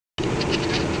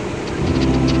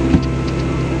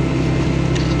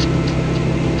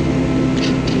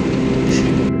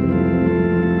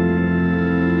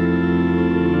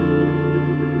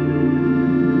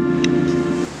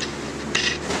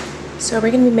So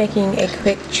we're going to be making a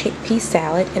quick chickpea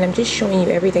salad, and I'm just showing you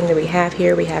everything that we have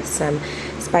here. We have some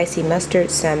spicy mustard,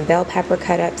 some bell pepper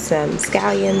cut up, some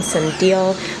scallions, some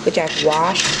dill, which I've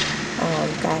washed.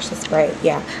 Gosh, that's right.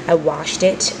 Yeah, I washed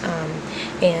it.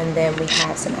 And then we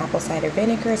have some apple cider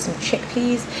vinegar, some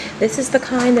chickpeas. This is the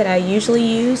kind that I usually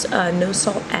use, no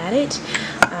salt added.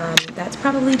 That's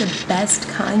probably the best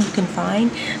kind you can find.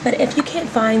 But if you can't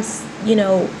find, you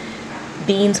know,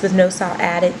 beans with no salt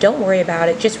added, don't worry about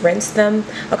it. Just rinse them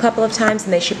a couple of times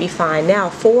and they should be fine.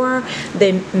 Now for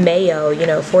the mayo, you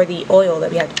know, for the oil that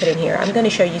we have to put in here, I'm going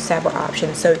to show you several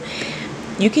options. So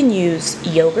you can use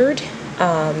yogurt.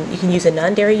 You can use a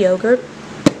non-dairy yogurt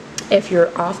if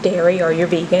you're off dairy or you're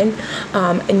vegan,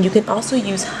 and you can also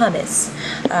use hummus.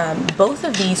 Both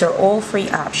of these are oil-free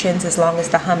options as long as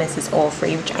the hummus is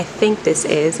oil-free, which I think this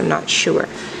is. I'm not sure.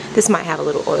 This might have a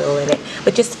little oil in it,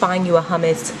 but just find you a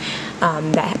hummus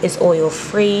that is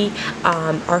oil-free,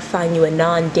 or find you a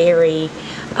non-dairy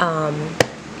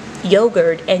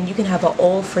yogurt, and you can have an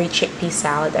oil-free chickpea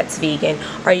salad that's vegan,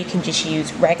 or you can just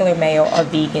use regular mayo or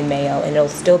vegan mayo and it'll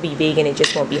still be vegan. It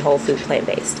just won't be whole food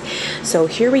plant-based. So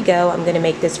here we go. I'm going to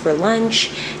make this for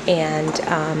lunch, and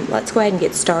let's go ahead and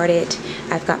get started.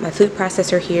 I've got my food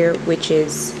processor here, which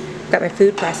is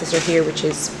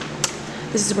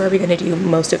this is where we're going to do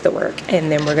most of the work,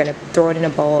 and then we're going to throw it in a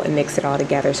bowl and mix it all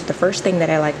together. So the first thing that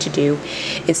I like to do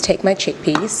is take my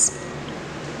chickpeas.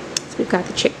 So we've got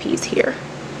the chickpeas here.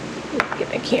 Get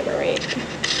my camera right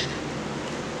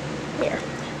here.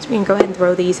 So we can go ahead and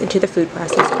throw these into the food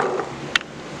processor.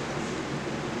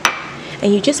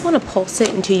 And you just want to pulse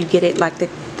it until you get it like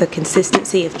the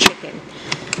consistency of chicken.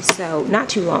 So not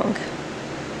too long.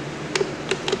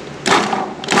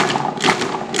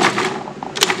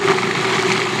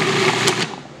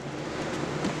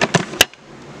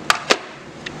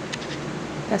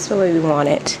 That's the way we want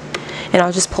it. And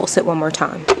I'll just pulse it one more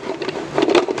time.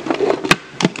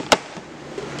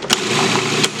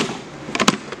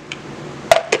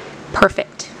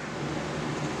 Perfect.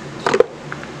 So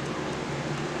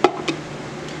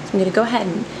I'm going to go ahead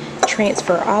and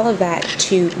transfer all of that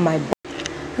to my bowl.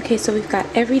 Okay, so we've got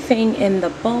everything in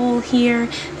the bowl here.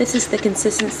 This is the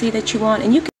consistency that you want,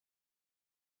 and you can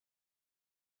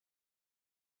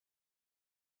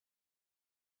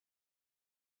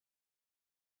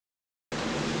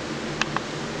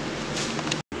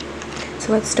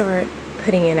So let's start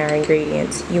putting in our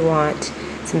ingredients. You want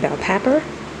some bell pepper.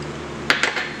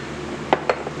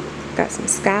 Got some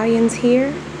scallions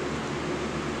here.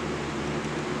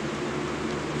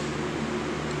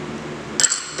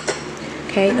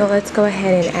 Okay, now let's go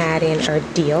ahead and add in our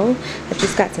dill. I've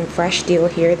just got some fresh dill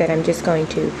here that I'm just going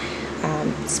to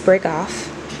sprig off.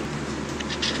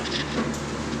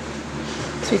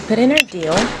 So we put in our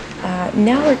dill.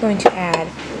 Now we're going to add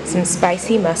some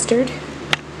spicy mustard.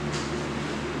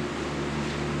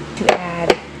 To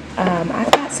add,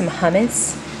 I've got some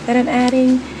hummus that I'm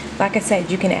adding. Like I said,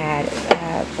 you can add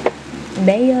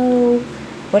mayo,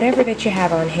 whatever that you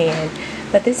have on hand.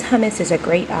 But this hummus is a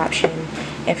great option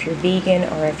if you're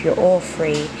vegan or if you're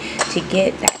oil-free to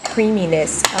get that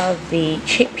creaminess of the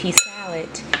chickpea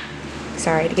salad.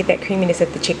 Sorry, to get that creaminess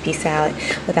of the chickpea salad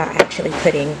without actually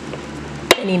putting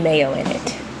any mayo in it.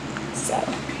 So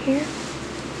here,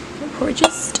 I'll pour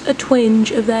just a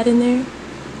twinge of that in there.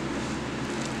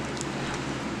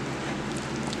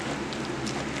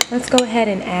 Let's go ahead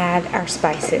and add our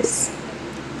spices.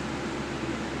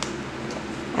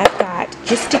 I've got,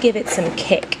 just to give it some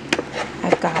kick,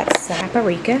 I've got some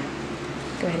paprika.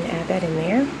 Go ahead and add that in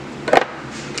there.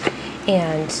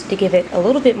 And to give it a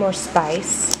little bit more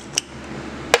spice,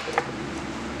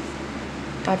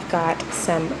 I've got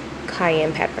some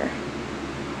cayenne pepper.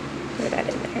 Throw that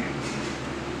in there.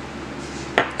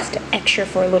 Just an extra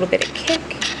for a little bit of kick.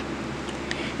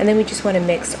 And then we just want to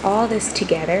mix all this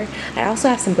together. I also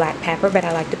have some black pepper, but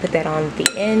I like to put that on the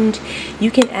end. You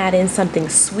can add in something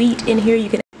sweet in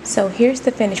here. So here's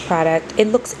the finished product. It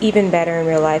looks even better in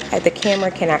real life. The camera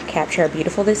cannot capture how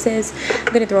beautiful this is. I'm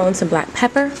going to throw in some black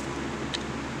pepper.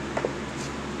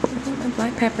 My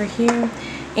black pepper here.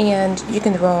 And you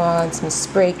can throw on some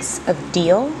sprigs of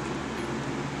dill.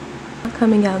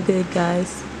 Coming out good,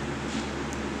 guys.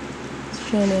 Just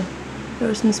trying to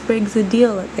throw some sprigs of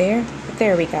dill up there. But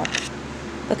there we go.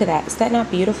 Look at that. Is that not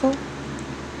beautiful?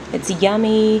 It's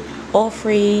yummy,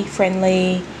 oil-free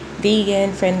friendly,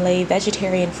 vegan friendly,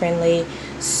 vegetarian friendly.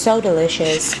 So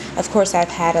delicious. Of course, I've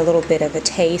had a little bit of a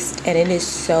taste and it is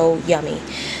so yummy.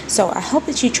 So I hope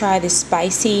that you try this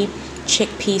spicy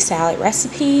chickpea salad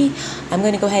recipe. I'm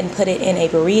going to go ahead and put it in a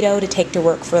burrito to take to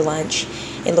work for lunch.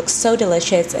 It looks so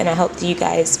delicious, and I hope that you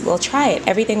guys will try it.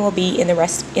 Everything will be in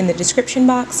the description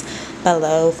box.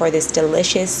 below for this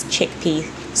delicious chickpea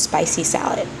spicy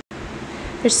salad.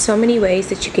 There's so many ways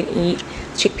that you can eat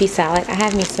chickpea salad. I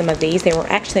have me some of these. They were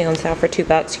actually on sale for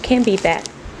 $2. You can't beat that.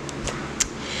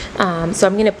 So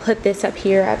I'm gonna put this up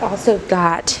here. I've also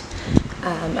got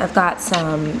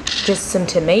some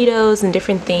tomatoes and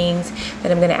different things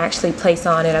that I'm gonna actually place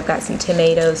on it. I've got some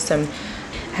tomatoes,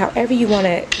 however you want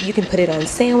to, you can put it on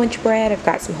sandwich bread. I've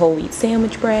got some whole wheat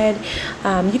sandwich bread.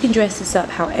 You can dress this up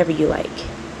however you like.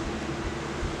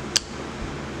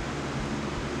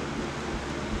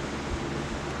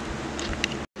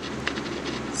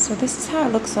 So this is how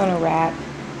it looks on a wrap.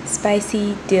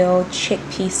 Spicy dill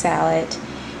chickpea salad.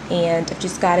 And I've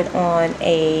just got it on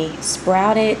a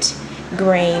sprouted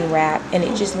grain wrap, and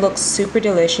it just looks super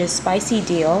delicious. Spicy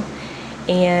dill.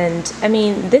 And I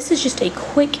mean, this is just a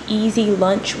quick, easy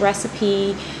lunch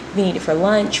recipe. You need it for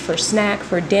lunch, for snack,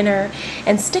 for dinner.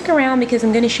 And stick around because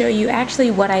I'm going to show you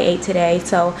actually what I ate today.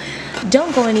 So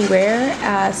don't go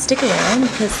anywhere. Stick around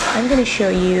because I'm going to show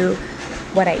you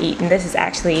what I eat. And this is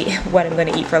actually what I'm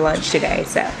going to eat for lunch today.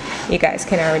 So you guys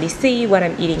can already see what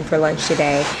I'm eating for lunch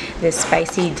today. This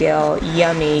spicy dill,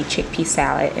 yummy chickpea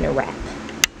salad in a wrap.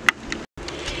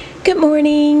 Good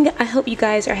morning. I hope you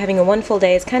guys are having a wonderful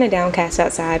day. It's kind of downcast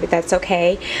outside, but that's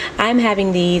okay. I'm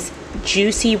having these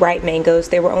juicy ripe mangoes.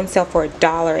 They were on sale for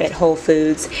 $1 at Whole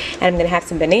Foods. And I'm going to have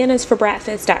some bananas for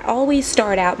breakfast. I always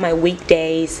start out my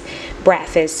weekdays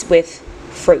breakfast with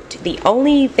fruit. The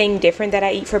only thing different that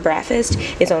I eat for breakfast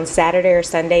is on Saturday or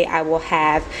Sunday I will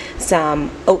have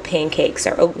some oat pancakes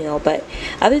or oatmeal, but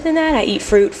other than that I eat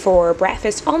fruit for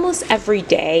breakfast almost every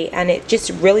day, and it's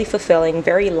just really fulfilling,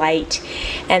 very light,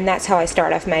 and that's how I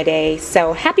start off my day.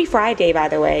 So happy Friday, by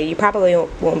the way. You probably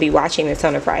won't be watching this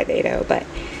on a Friday though, but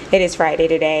it is Friday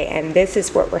today, and this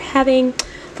is what we're having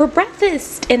for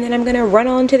breakfast, and then I'm gonna run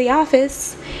on to the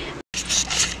office.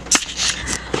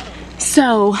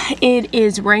 So it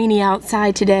is rainy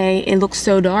outside today. It looks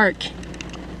so dark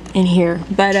in here,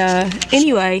 but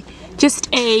anyway,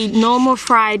 just a normal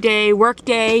Friday work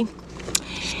day.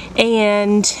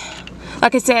 And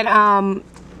like I said, I'm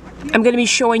gonna be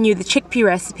showing you the chickpea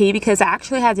recipe because I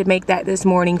actually had to make that this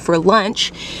morning for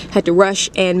lunch. Had to rush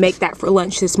and make that for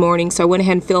lunch this morning, so I went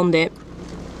ahead and filmed it.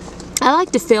 I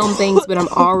like to film things when I'm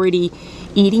already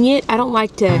eating it. I don't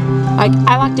like to,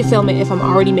 I like to film it if I'm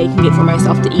already making it for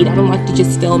myself to eat. I don't like to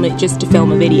just film it just to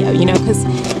film a video, you know, because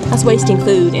that's wasting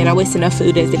food, and I waste enough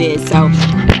food as it is. So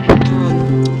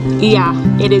yeah,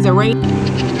 it is a rain.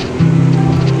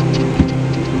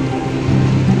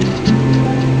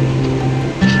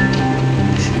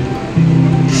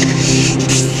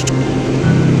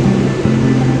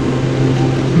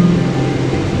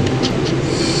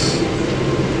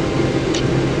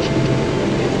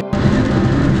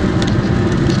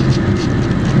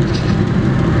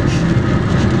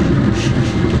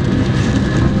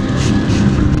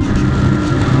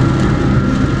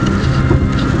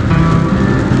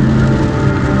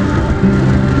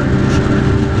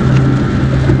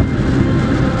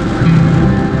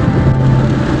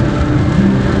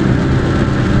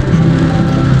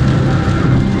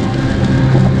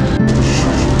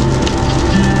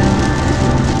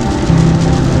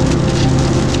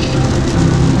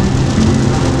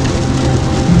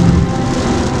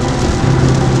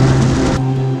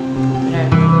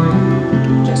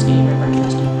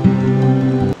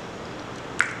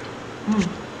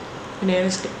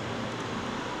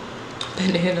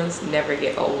 Bananas never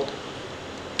get old.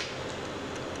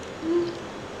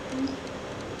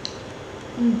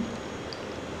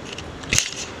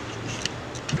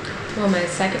 Well, my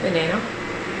second banana.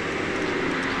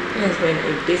 It has been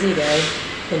a busy day.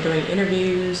 Been doing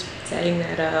interviews, setting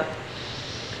that up,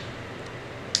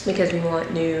 because we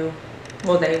want they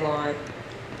want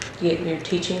to get new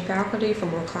teaching faculty for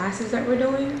more classes that we're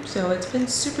doing. So it's been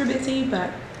super busy,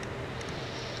 but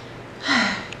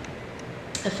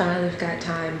I finally got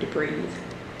time to breathe.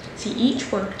 See,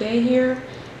 each work day here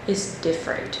is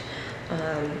different.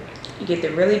 You get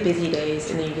the really busy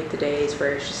days, and then you get the days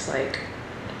where it's just like,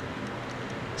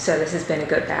 so this has been a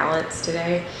good balance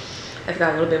today. I've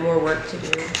got a little bit more work to do.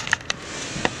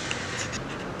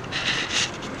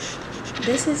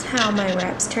 This is how my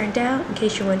wraps turned out, in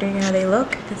case you're wondering how they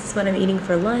look. This is what I'm eating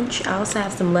for lunch. I also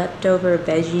have some leftover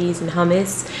veggies and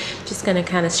hummus. Just gonna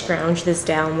kind of scrounge this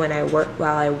down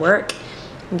while I work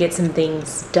and get some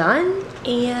things done.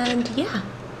 And yeah,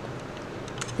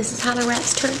 this is how the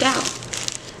wraps turned out.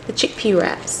 The chickpea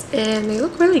wraps, and they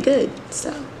look really good,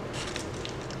 so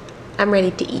I'm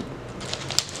ready to eat.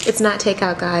 It's not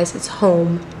takeout, guys, it's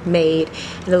homemade,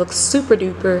 and it looks super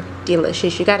duper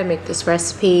delicious. You gotta make this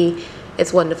recipe,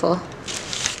 it's wonderful.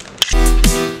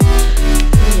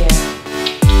 Yeah.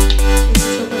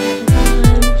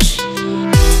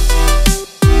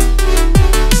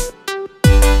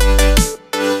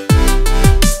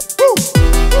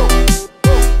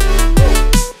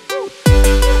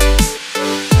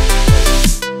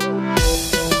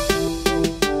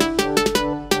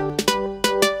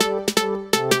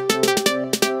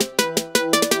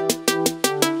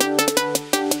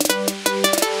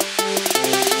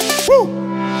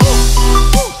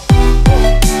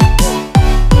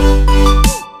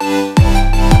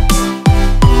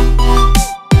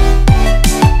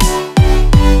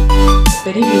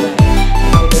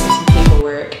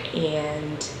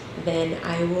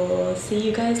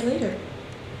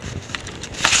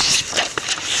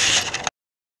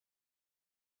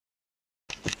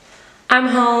 I'm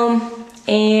home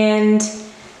and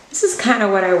this is kind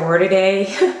of what I wore today.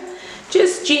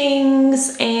 Just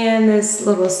jeans and this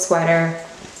little sweater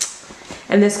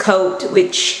and this coat,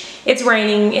 which it's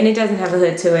raining and it doesn't have a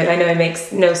hood to it. I know it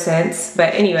makes no sense,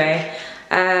 but anyway,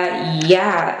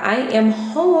 yeah, I am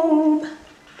home. I'm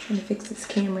trying to fix this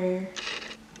camera.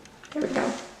 There we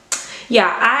go.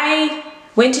 Yeah, I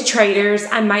went to Trader's.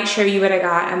 I might show you what I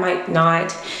got, I might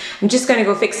not. I'm just gonna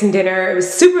go fix some dinner. It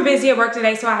was super busy at work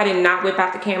today, so I did not whip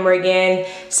out the camera again.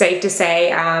 Safe to say,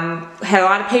 had a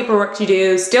lot of paperwork to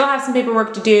do. Still have some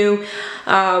paperwork to do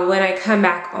when I come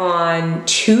back on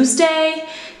Tuesday.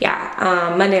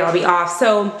 Yeah, Monday I'll be off.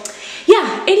 So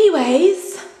yeah,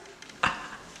 anyways,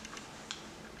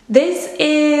 this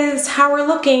is how we're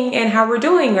looking and how we're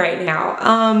doing right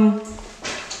now.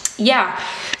 Yeah,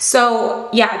 so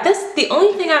yeah, that's the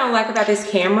only thing I don't like about this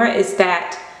camera is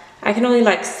that I can only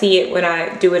like see it when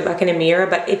I do it like in a mirror,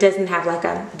 but it doesn't have like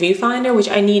a viewfinder, which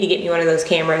I need to get me one of those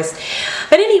cameras.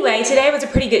 But anyway, today was a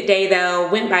pretty good day though,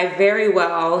 went by very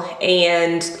well.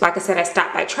 And like I said, I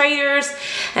stopped by Trader's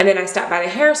and then I stopped by the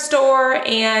hair store,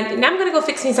 and now I'm gonna go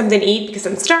fix me something to eat because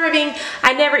I'm starving.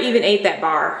 I never even ate that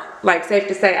bar. Like, safe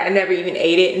to say, I never even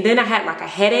ate it. And then I had like a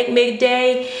headache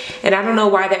midday, and I don't know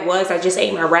why that was. I just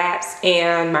ate my wraps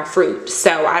and my fruit.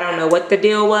 So I don't know what the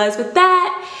deal was with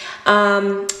that.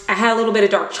 I had a little bit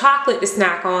of dark chocolate to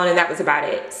snack on, and that was about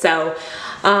it. So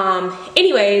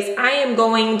anyways, I am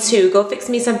going to go fix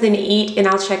me something to eat, and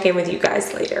I'll check in with you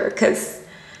guys later, because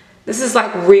this is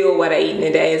like real what I eat in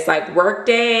a day. It's like work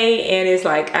day, and it's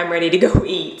like I'm ready to go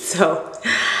eat. So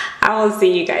I will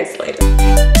see you guys later.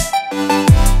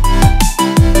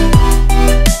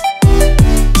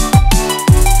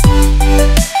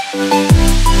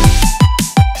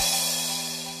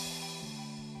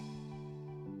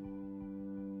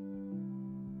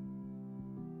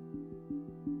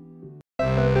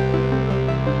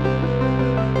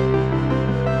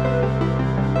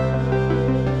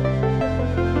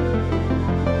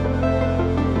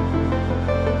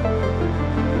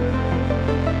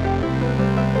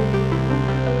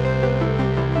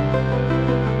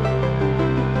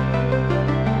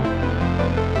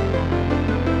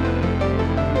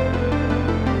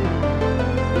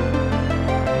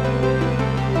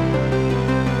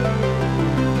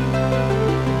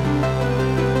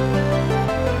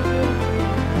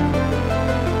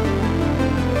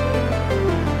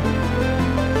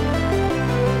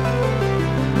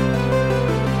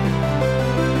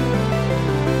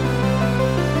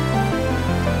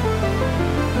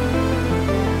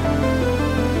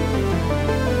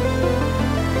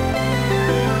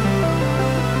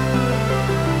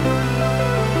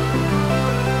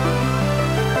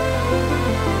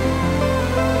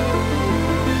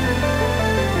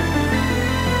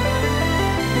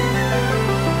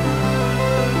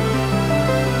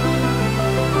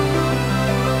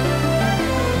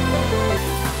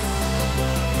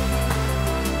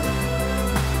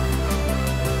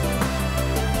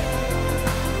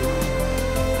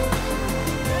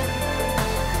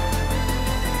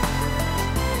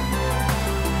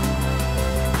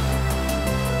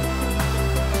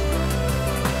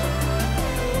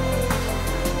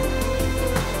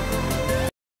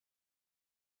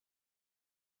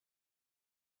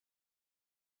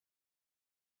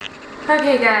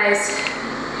 Okay guys,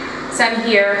 so I'm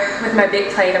here with my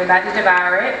big plate. I'm about to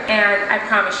devour it, and I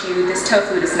promise you this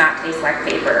tofu does not taste like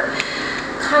paper,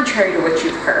 contrary to what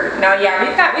you've heard. Now yeah,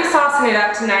 we're saucing it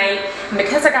up tonight, and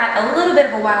because I got a little bit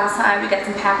of a wild side, we got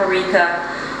some paprika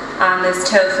on this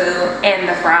tofu and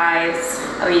the fries.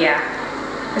 Oh yeah,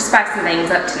 we're spicing things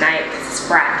up tonight because it's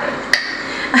Friday.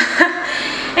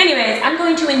 Anyways, I'm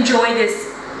going to enjoy this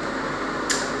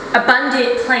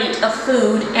abundant plate of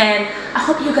food, and I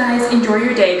hope you guys enjoy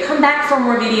your day. Come back for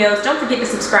more videos. Don't forget to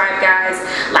subscribe, guys.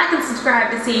 Like and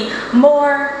subscribe to see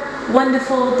more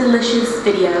wonderful, delicious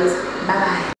videos.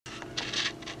 Bye-bye.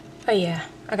 Oh yeah,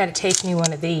 I gotta taste me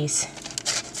one of these.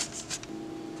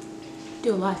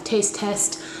 Do a live taste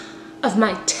test of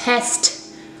my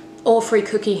test oil-free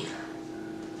cookie.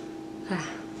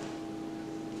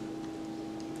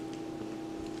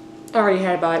 Already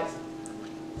had a bite.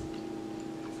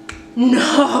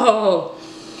 No,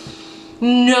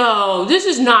 no, this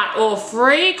is not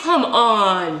oil-free. Come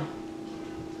on.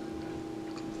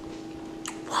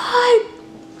 What?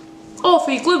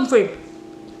 Oil-free, gluten-free.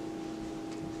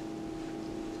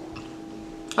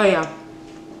 Oh yeah,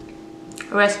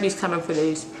 a recipe's coming for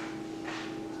these.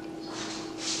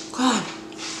 God.